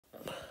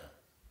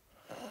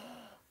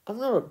I'm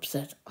not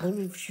upset, I'm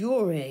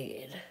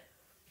infuriated.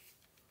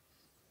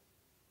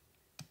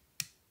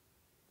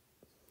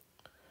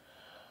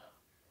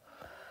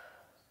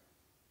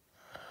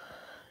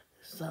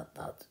 Is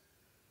that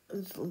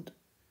instant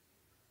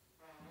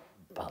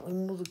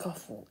battling Mother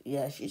Goffle?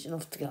 Yeah, she's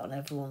enough to get on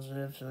everyone's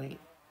nerves, mate.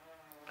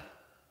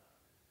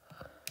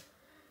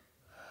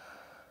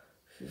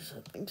 She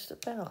said things to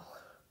Belle,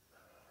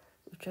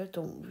 which I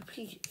don't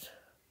repeat.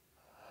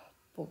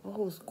 But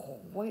Belle was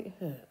quite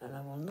hurt, and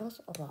I will not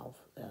allow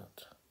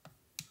that.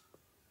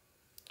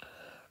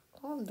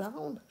 Calm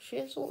down, she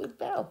is only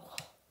Belle.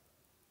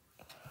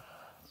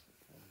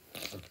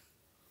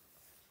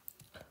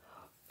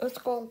 Let's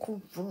go and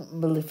confront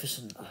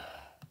Maleficent.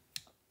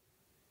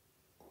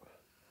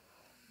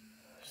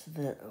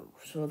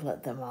 So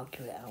let them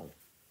argue it out.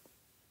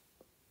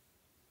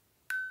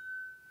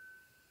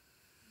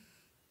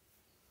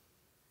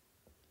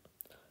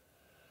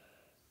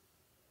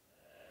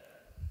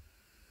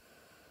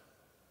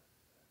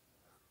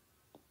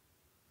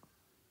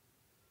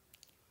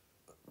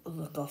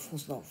 The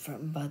Goffle's not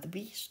threatened by the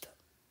beast.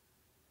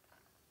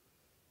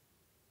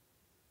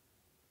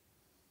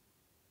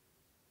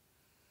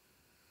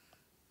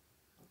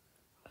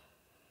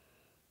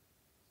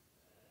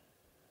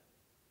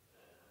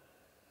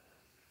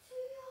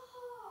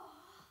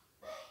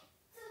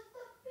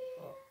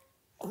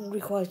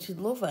 Unrequited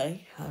love, eh?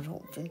 I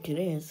don't think it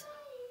is.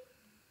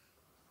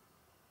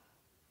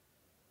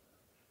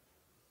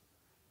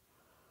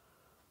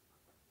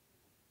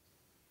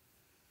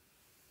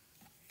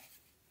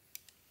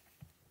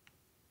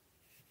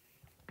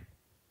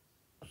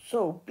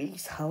 So,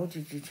 Beast, how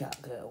did your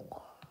chat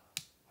go?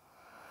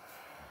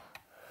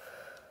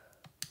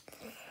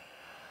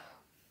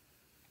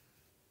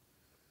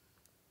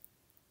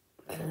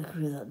 I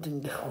agree that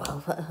didn't go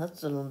well.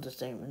 That's an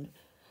understatement.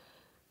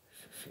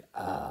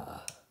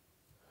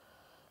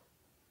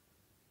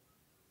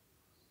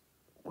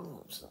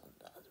 Well, it's not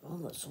that. Well,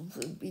 let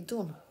something be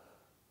done.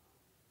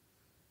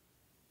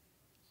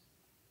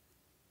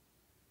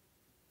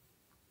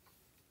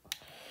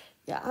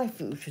 Yeah, I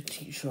think we should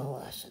teach her a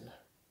lesson.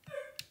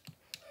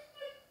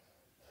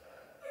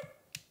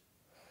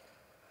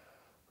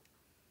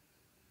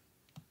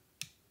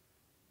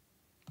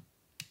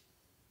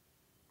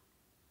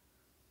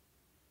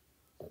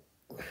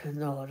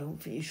 No, I don't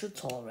think you should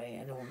tolerate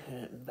anyone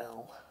hurting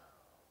Belle.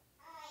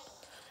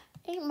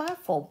 Ain't my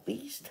fault,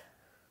 Beast.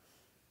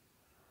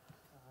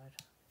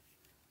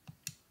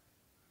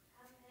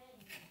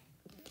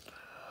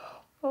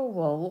 Oh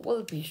well, look what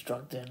the Beast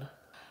dragged in.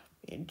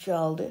 Being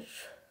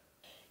childish.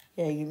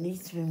 Yeah, you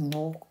need to be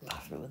more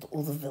compassionate with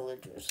other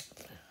villagers.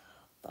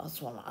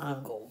 That's what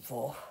I'm going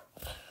for.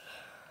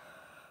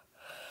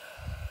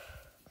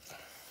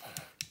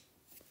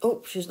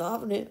 Oh, she's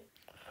not having it.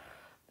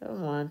 Never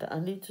mind, I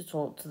need to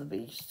talk to the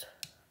Beast.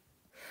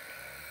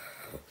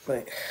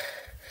 Right.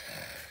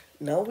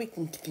 Now we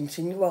can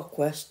continue our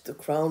quest, the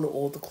crown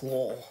or the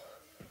claw.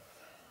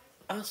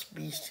 Ask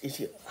Beast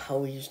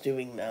how he's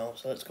doing now,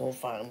 so let's go and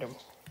find him.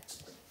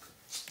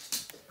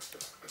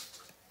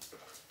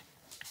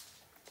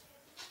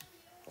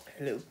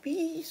 Hello,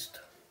 Beast.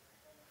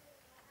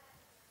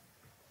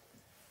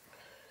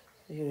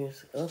 Here he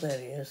is. Oh, there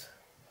he is.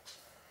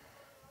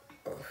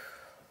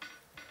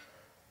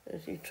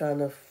 Is he trying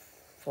to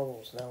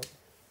follow us now?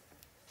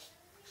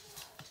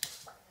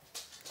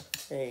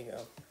 There you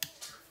go.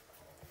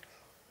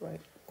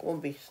 Right, go on,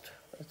 Beast.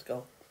 Let's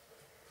go.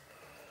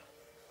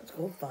 Let's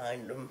go and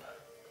find him.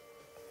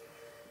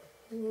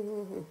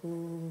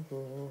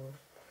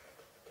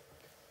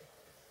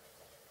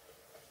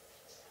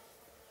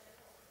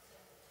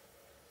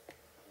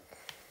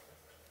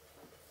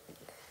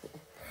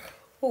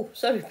 Oh,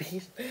 sorry,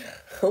 Beast.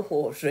 I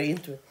walked straight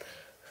into him.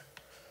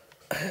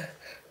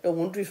 No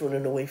wonder he's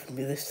running away from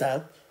me this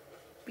time.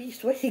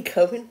 Beast, where are you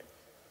going?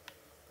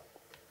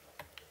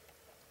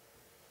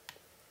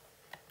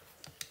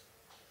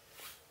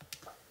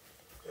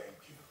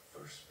 Thank you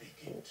for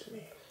speaking to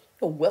me.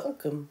 You're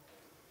welcome.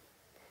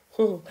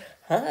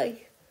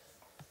 Hi.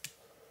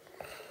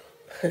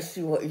 Let's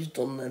see what he's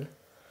done then.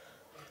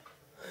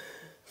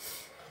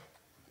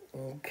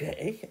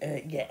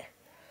 Okay, yeah.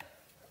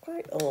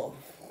 Quite a lot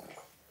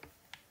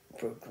of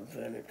broken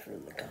furniture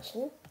in the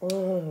castle.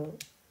 Well,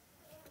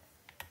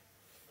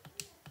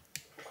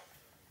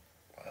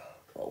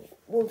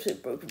 won't say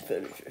broken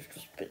furniture, it's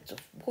just bits of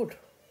wood.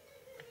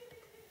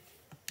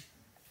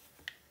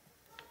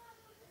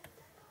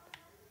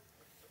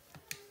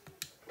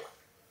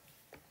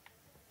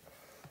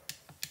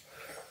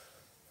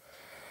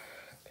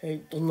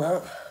 Okay, done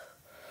that.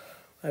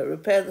 I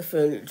repair the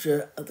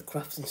furniture at the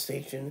crafting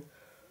station.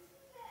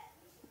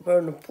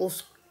 Burn a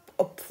plush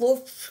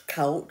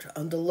couch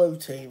and a low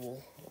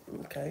table.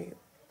 Okay.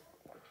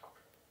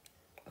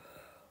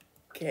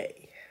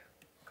 Okay.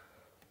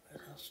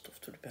 Where's our stuff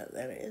to repair?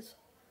 There it is.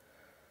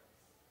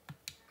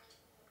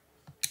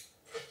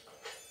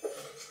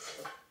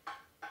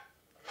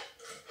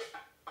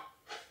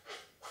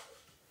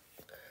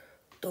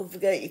 Don't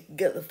forget you can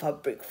get the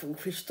fabric from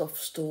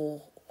Christoph's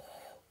store,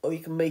 or you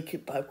can make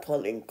it by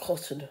planting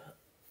cotton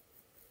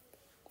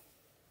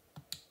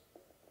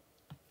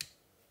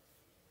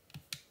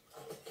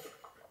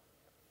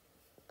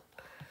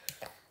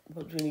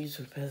we need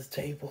to repair the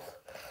table.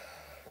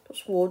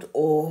 Just wood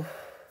or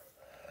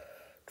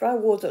dry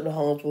wood and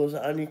hardwood,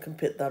 and you can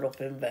pick that up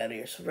in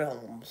various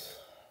realms.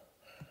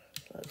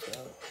 Let's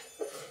go.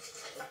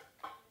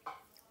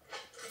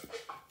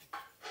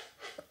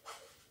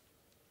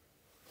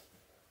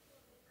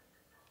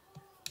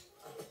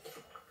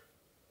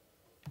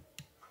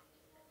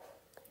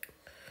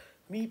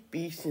 Meet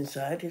Beast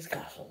inside his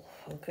castle,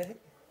 okay?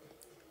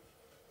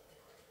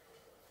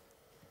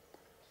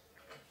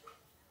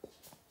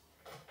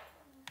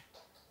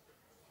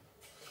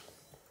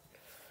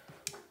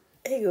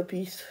 Here you go,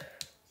 Beast.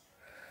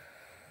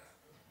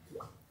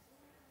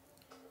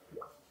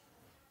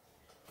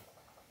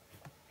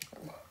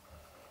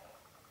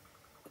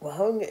 We're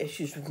having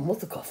issues with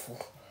Mother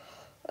Goffle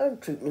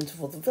and treatment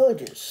of other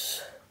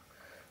villagers.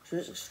 She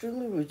was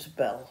extremely rude to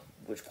Belle,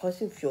 which quite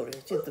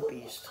infuriated the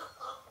Beast.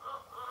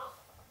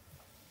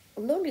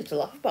 No need to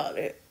laugh about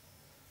it.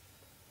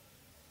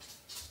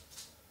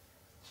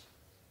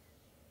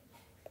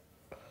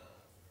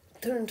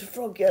 Turn into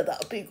frog, yeah,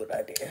 that'd be a good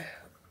idea.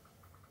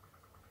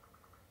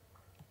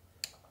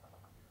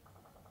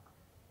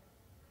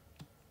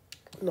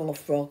 No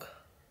frog.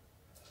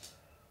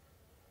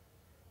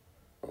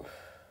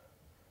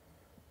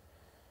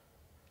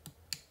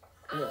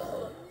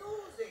 No.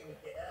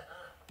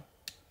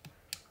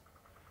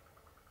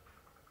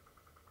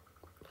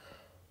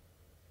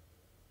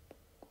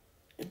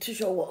 To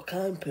show what a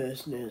kind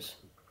person is.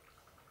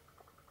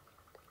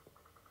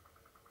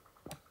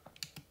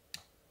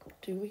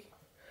 Do we?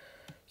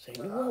 Say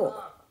no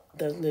more.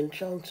 There's an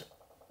enchanted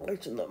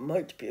item that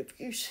might be of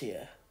use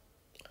here.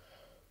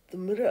 The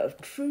mirror of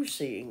true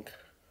seeing.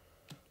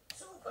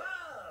 Superb!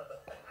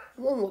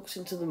 When one looks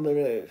into the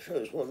mirror, it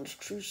shows one's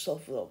true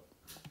self without.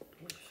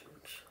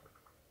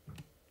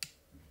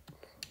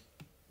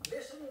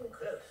 Listen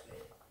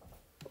closely.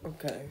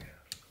 Okay.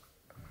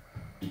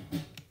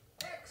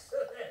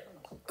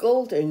 Excellent!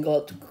 Gold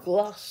ingot,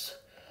 glass,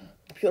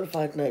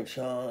 purified night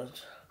shard.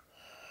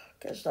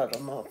 Get started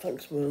on that,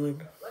 thanks Merlin.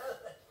 Well,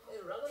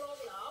 run along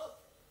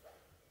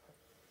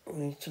now. We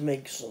need to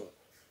make some.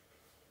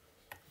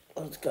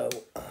 Let's go.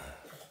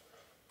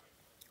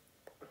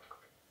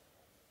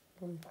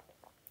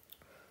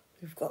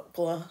 We've got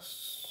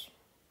glass.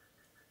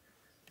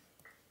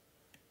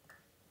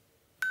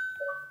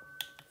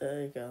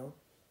 There you go.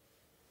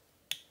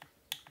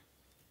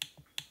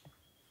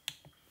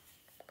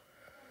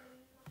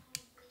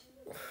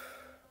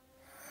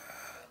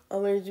 How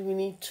many do we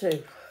need?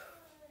 2.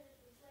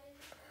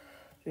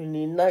 We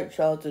need night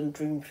shards and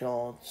dream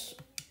shards.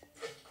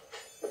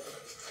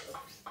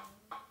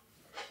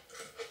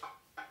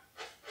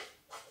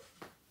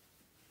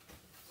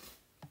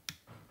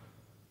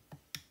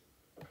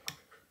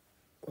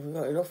 We've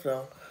got enough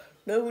now.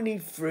 No, we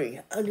need 3.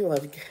 And you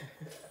had again.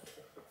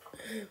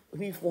 We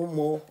need 1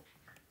 more.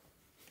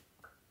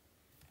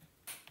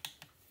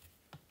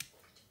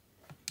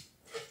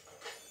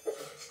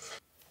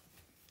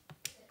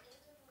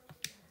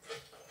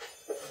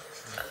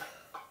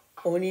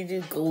 All we need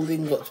is gold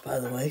ingots, by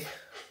the way.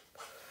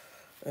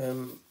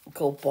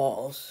 Gold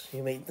bars.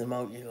 You make them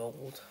out your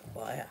gold.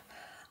 But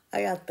I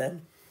had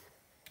them.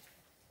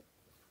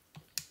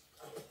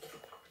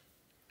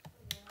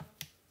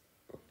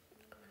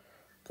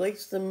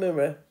 Place the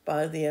mirror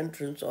by the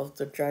entrance of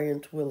the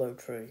giant willow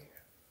tree.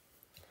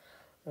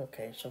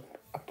 Okay, so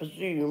I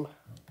presume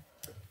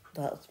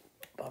that's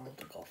Mother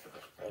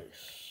Goffle's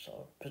place.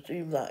 So I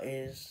presume that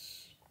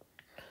is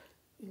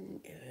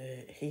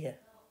here.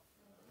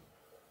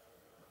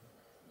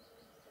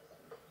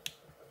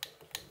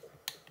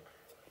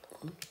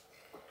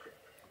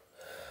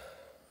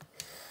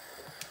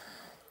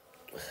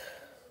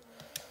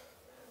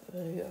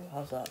 There you go,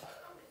 how's that?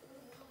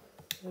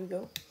 There we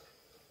go.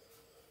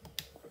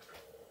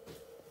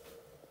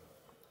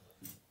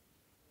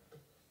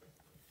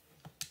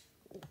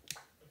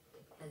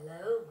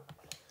 Hello?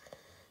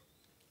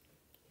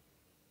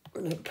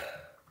 Nope.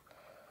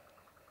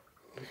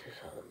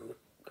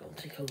 Go and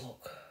take a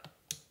look.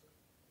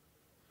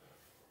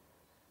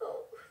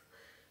 Oh.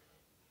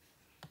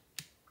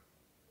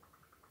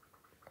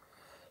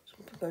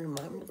 Something going in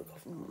my Mother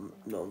Goffle?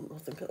 No,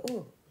 nothing at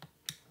all.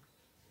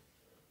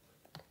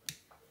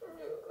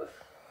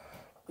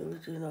 Really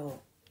do you know?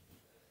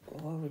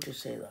 Why would you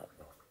say that?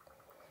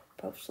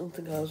 Perhaps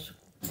something else.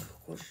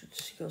 What should you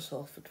see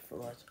yourself a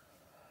different light?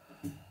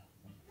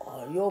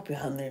 Oh, you're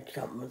behind the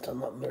enchantment on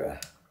that mirror.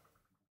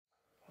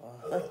 Oh,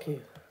 thank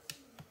you.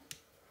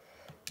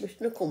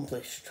 Mission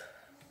accomplished.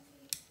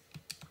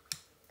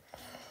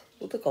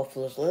 Mother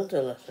Goffle has learned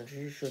her lesson.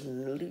 She should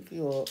leave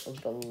your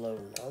Belle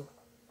alone now.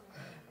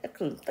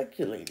 Excellent, thank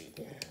you, lady.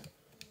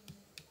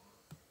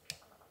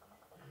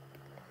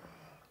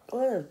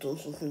 Glad I've done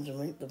something to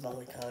make the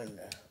valley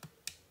kinder.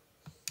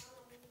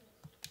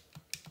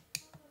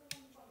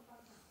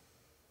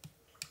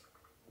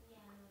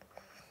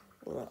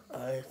 Well,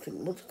 I think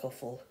Mother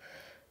Goffle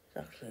is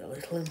actually a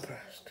little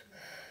impressed.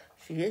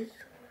 She is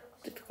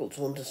difficult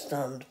to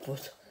understand,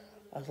 but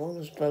as long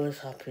as Belle is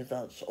happy,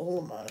 that's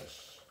all that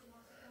matters.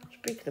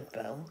 Speaking of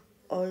Belle,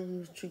 are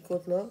you two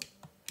good now?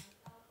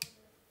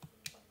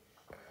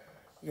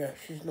 Yeah,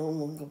 she's no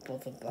longer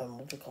bothered by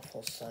Mother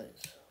Goffle's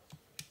sights.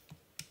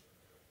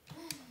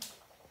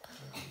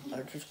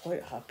 I'm just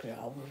quite happy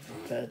how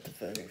we've repaired the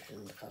furniture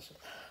in the castle.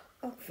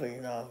 I'm free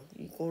now.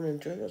 You go and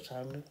enjoy your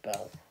time with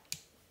Belle.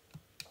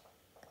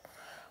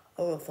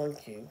 Oh, well,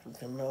 thank you. We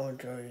can now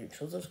enjoy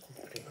each other's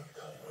company.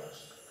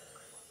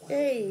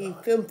 Yay,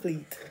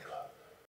 complete.